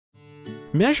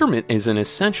Measurement is an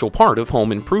essential part of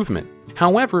home improvement.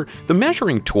 However, the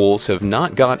measuring tools have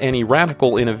not got any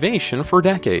radical innovation for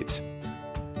decades.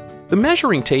 The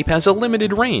measuring tape has a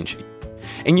limited range,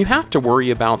 and you have to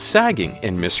worry about sagging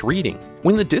and misreading.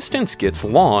 When the distance gets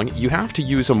long, you have to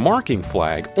use a marking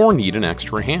flag or need an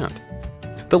extra hand.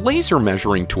 The laser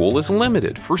measuring tool is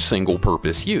limited for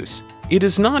single-purpose use. It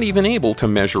is not even able to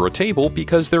measure a table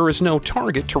because there is no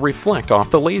target to reflect off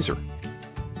the laser.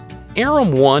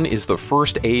 ARRIM ONE is the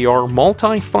first AR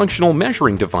multifunctional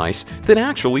measuring device that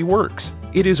actually works.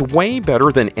 It is way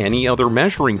better than any other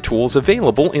measuring tools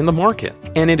available in the market,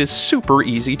 and it is super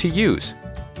easy to use.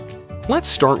 Let's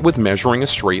start with measuring a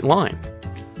straight line.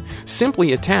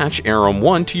 Simply attach ARRIM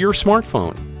ONE to your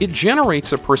smartphone. It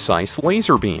generates a precise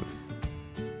laser beam.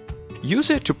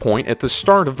 Use it to point at the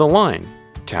start of the line.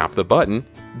 Tap the button,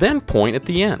 then point at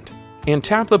the end, and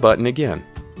tap the button again.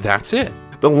 That's it.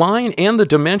 The line and the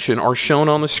dimension are shown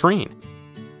on the screen.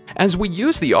 As we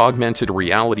use the augmented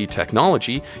reality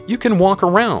technology, you can walk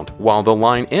around while the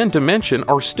line and dimension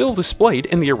are still displayed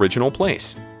in the original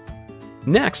place.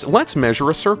 Next, let's measure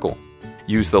a circle.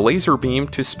 Use the laser beam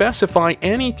to specify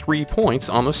any 3 points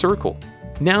on the circle.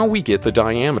 Now we get the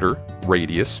diameter,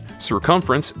 radius,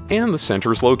 circumference, and the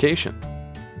center's location.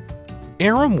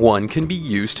 ARRIM ONE can be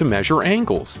used to measure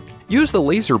angles. Use the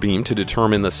laser beam to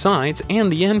determine the sides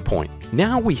and the endpoint.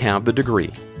 Now we have the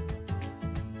degree.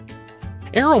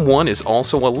 ARRIM ONE is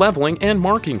also a leveling and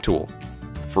marking tool.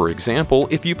 For example,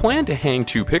 if you plan to hang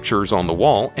 2 pictures on the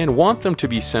wall and want them to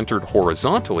be centered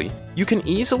horizontally, you can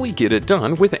easily get it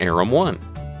done with ARRIM ONE.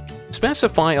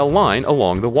 Specify a line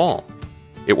along the wall.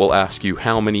 It will ask you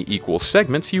how many equal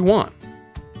segments you want.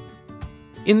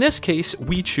 In this case,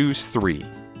 we choose 3.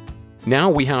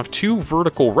 Now we have 2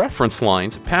 vertical reference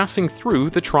lines passing through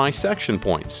the trisection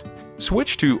points.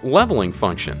 Switch to Leveling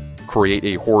function. Create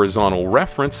a horizontal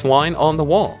reference line on the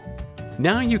wall.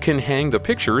 Now you can hang the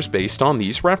pictures based on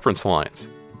these reference lines.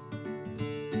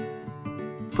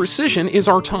 Precision is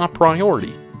our top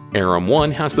priority. ARRIM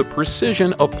ONE has the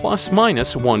precision of ±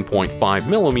 1.5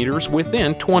 mm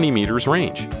within 20 meters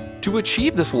range. To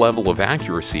achieve this level of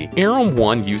accuracy, ARRIM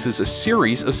ONE uses a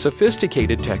series of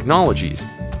sophisticated technologies.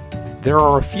 There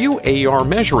are a few AR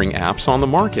measuring apps on the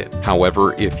market.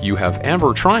 However, if you have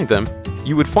ever tried them,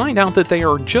 you would find out that they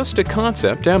are just a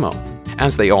concept demo,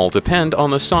 as they all depend on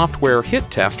the software hit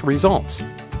test results.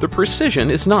 The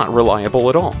precision is not reliable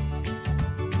at all.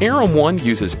 ARRIM ONE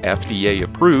uses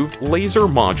FDA-approved laser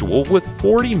module with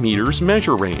 40 meters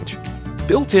measure range.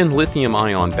 Built-in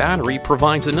lithium-ion battery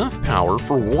provides enough power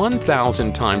for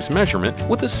 1,000 times measurement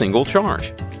with a single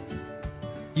charge.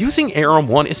 Using ARRIM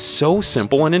ONE is so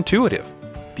simple and intuitive.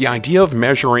 The idea of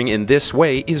measuring in this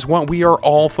way is what we are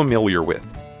all familiar with.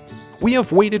 We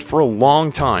have waited for a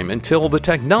long time until the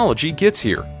technology gets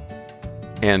here.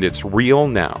 And it's real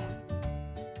now.